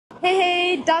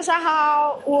大家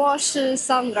好，我是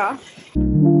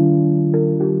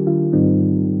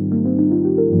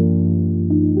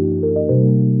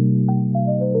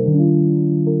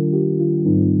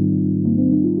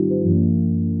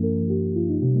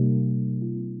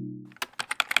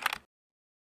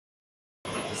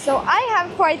I have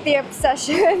quite the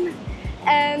obsession,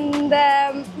 and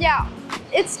yeah,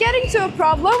 it's getting to a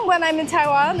problem when I'm in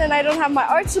Taiwan and I don't have my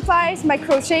art supplies, my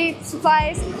crochet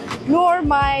supplies, nor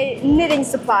my knitting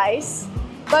supplies.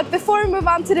 But before we move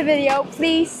on to the video,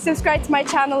 please subscribe to my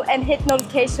channel and hit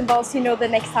notification bell so you know the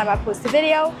next time I post a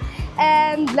video.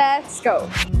 And let's go!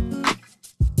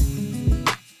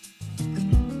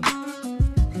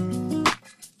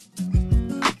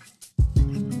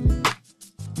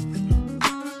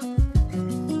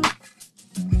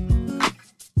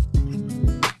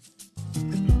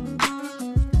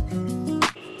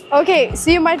 Okay, so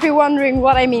you might be wondering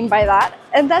what I mean by that,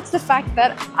 and that's the fact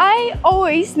that I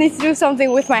always need to do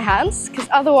something with my hands, because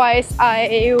otherwise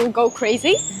I will go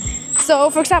crazy. So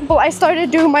for example, I started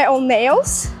doing my own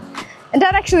nails, and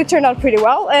that actually turned out pretty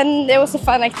well, and it was a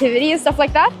fun activity and stuff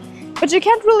like that. But you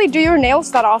can't really do your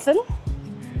nails that often,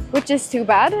 which is too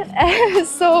bad.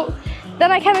 So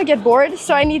then I kind of get bored,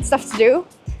 so I need stuff to do.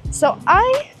 So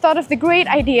I thought of the great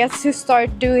idea to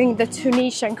start doing the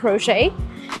Tunisian crochet,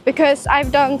 because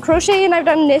I've done crochet and I've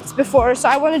done knits before, so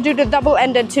I want to do the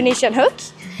double-ended Tunisian hook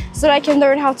so that I can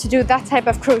learn how to do that type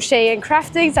of crochet and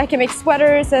crafting, so I can make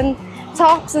sweaters and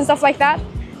tops and stuff like that.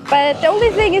 But the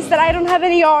only thing is that I don't have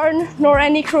any yarn nor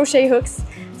any crochet hooks,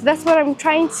 so that's what I'm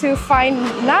trying to find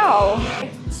now.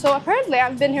 So apparently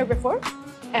I've been here before,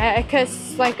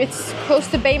 because like it's close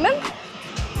to Bayman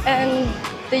and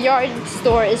the yarn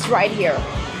store is right here,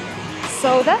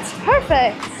 so that's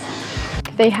perfect.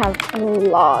 They have a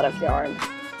lot of yarn,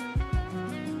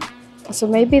 so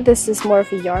maybe this is more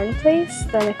of a yarn place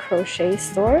than a crochet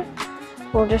store.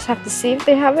 We'll just have to see if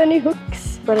they have any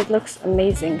hooks, but it looks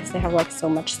amazing because they have like so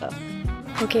much stuff.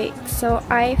 Okay, so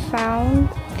I found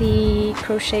the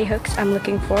crochet hooks I'm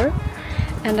looking for,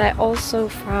 and I also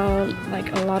found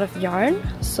like a lot of yarn,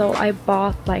 so I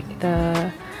bought like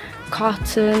the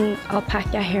cotton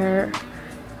alpaca hair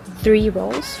 3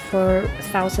 rolls for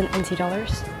 1,000 NT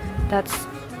dollars. That's,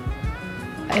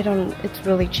 it's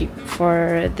really cheap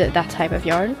for that type of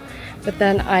yarn. But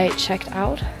then I checked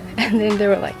out and then they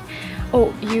were like,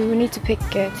 oh, you need to pick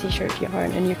a t-shirt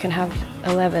yarn and you can have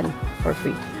 11 for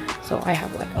free. So I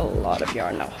have like a lot of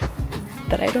yarn now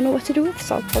that I don't know what to do with,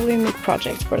 so I'll probably make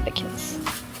projects for the kids.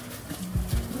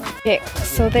 Okay,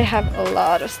 so they have a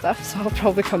lot of stuff, so I'll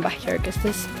probably come back here because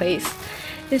this place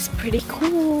is pretty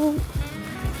cool.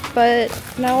 But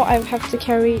now I have to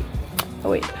carry,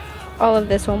 oh wait, all of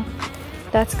this home.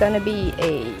 That's gonna be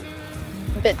a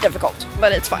bit difficult,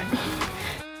 but it's fine.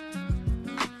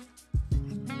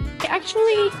 I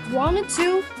actually wanted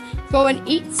to go and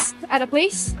eat at a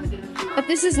place, but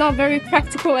this is not very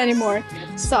practical anymore.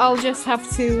 So I'll just have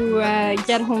to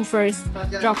get home first,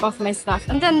 drop off my stuff,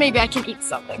 and then maybe I can eat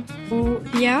something. Oh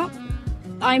yeah,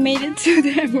 I made it to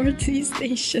the MRT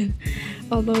station.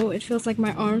 Although it feels like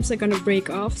my arms are gonna break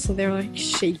off, so they're like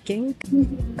shaking.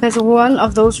 Because one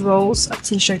of those rolls of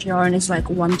t-shirt yarn is like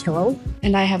 1 kilo,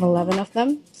 and I have 11 of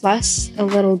them, plus a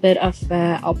little bit of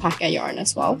alpaca yarn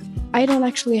as well. I don't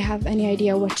actually have any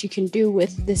idea what you can do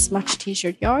with this much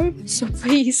t-shirt yarn, so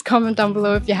please comment down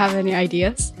below if you have any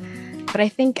ideas. But I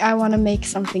think I want to make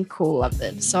something cool of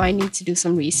it, so I need to do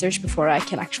some research before I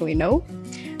can actually know.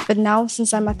 But now,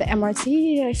 since I'm at the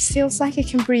MRT, it feels like I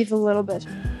can breathe a little bit.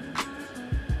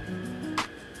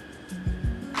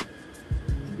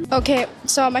 Okay,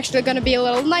 so I'm actually gonna be a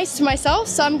little nice to myself,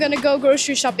 so I'm gonna go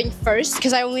grocery shopping first,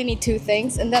 because I only need 2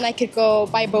 things, and then I could go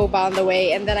buy boba on the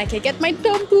way, and then I could get my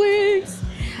dumplings.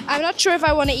 I'm not sure if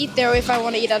I want to eat there or if I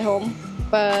want to eat at home,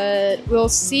 but we'll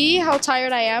see how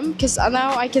tired I am, because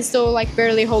now I can still like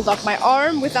barely hold up my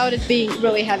arm without it being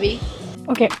really heavy.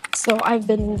 Okay, so I've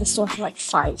been in the store for like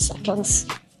 5 seconds,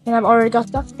 and I've already got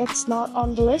stuff that's not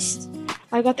on the list.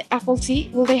 I got the apple tea.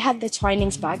 Well, they had the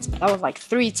Taiwanese bags, but that was like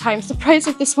 3 times the price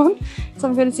of this one. So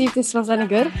I'm gonna see if this one's any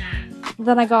good. And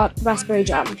then I got raspberry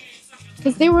jam,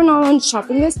 because they were not on the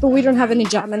shopping list, but we don't have any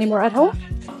jam anymore at home.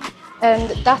 And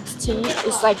that tea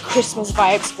is like Christmas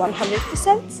vibes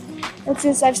 100%. And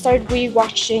since I've started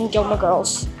rewatching Gilmore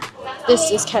Girls,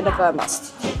 this is kind of a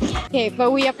must. Okay,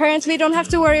 but we apparently don't have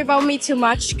to worry about me too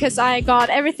much, because I got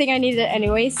everything I needed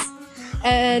anyways.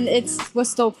 And it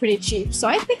was still pretty cheap, so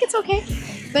I think it's okay.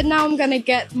 But now I'm gonna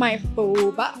get my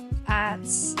boba at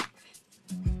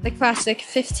the classic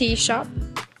 50 shop.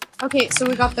 Okay, so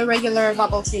we got the regular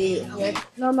bubble tea with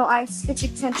normal ice,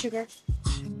 50% sugar.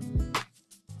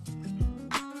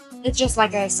 It's just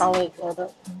like a solid order.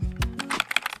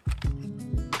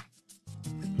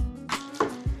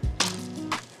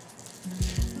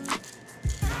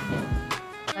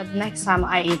 The next time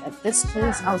I eat at this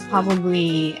place, I'll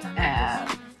probably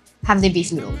have the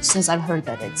beef noodles, since I've heard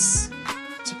that it's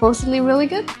supposedly really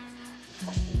good.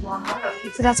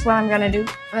 So that's what I'm gonna do.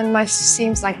 And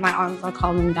seems like my arms are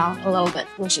calming down a little bit,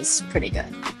 which is pretty good.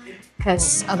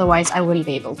 Because otherwise I wouldn't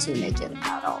be able to make it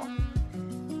at all.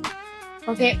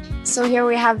 Okay, so here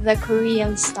we have the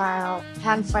Korean style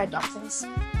pan-fried dumplings.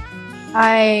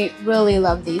 I really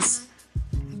love these.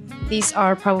 These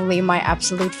are probably my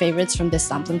absolute favorites from this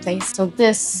dumpling place. So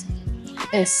this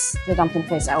is the dumpling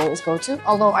place I always go to,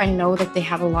 although I know that they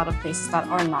have a lot of places that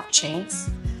are not chains.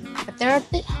 But they're a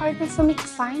bit harder for me to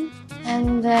find.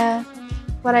 And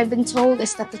what I've been told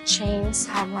is that the chains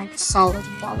have like solid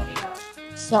quality.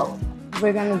 So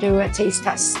we're gonna do a taste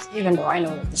test, even though I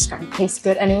know that this kind of tastes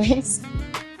good anyways.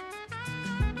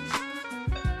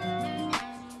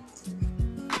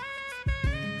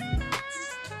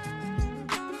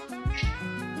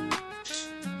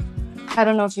 I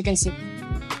don't know if you can see,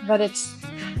 but it's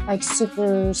like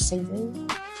super savory.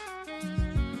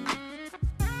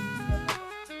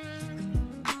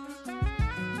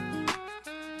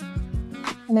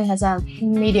 And it has a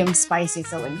medium spicy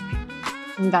filling.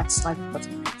 And that's like what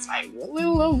I really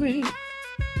love it.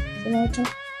 So now to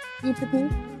eat with me.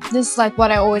 This is like what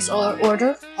I always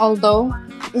order. Although,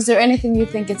 is there anything you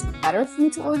think it's better for me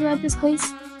to order at this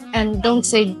place? And don't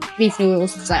say beef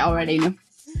noodles, because I already know.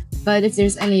 But if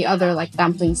there's any other like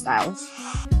dumpling styles.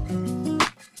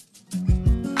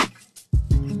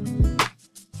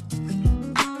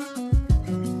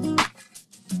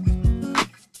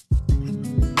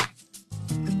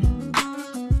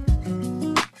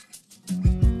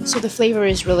 So the flavor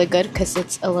is really good because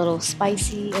it's a little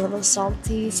spicy, a little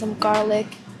salty, some garlic.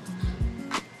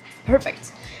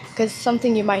 Perfect. Because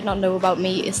something you might not know about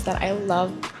me is that I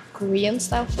love Korean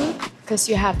style food. Because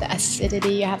you have the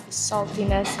acidity, you have the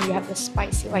saltiness, and you have the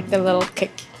spicy, like the little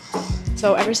kick.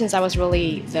 So ever since I was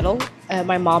really little,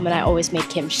 my mom and I always made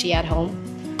kimchi at home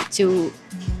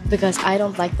because I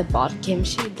don't like the bought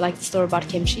kimchi, like the store-bought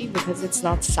kimchi, because it's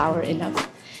not sour enough.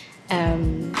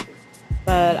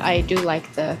 But I do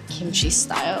like the kimchi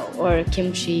style or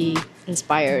kimchi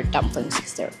inspired dumplings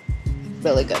because they're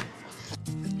really good.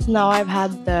 Now I've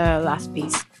had the last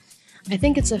piece. I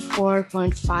think it's a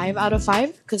 4.5 out of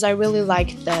 5 because I really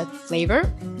like the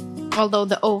flavor. Although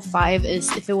the 0.5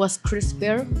 is, if it was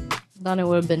crispier, then it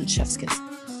would have been chef's kiss.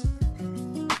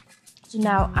 So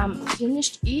now I'm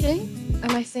finished eating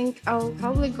and I think I'll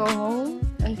probably go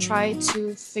home and try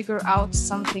to figure out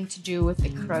something to do with the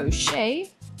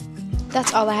crochet.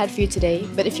 That's all I had for you today,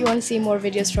 but if you want to see more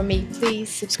videos from me, please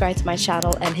subscribe to my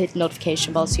channel and hit the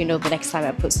notification bell so you know the next time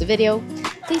I post a video.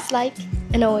 Please like,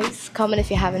 and always comment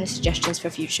if you have any suggestions for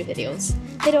future videos.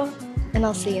 Hejdå, and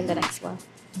I'll see you in the next one.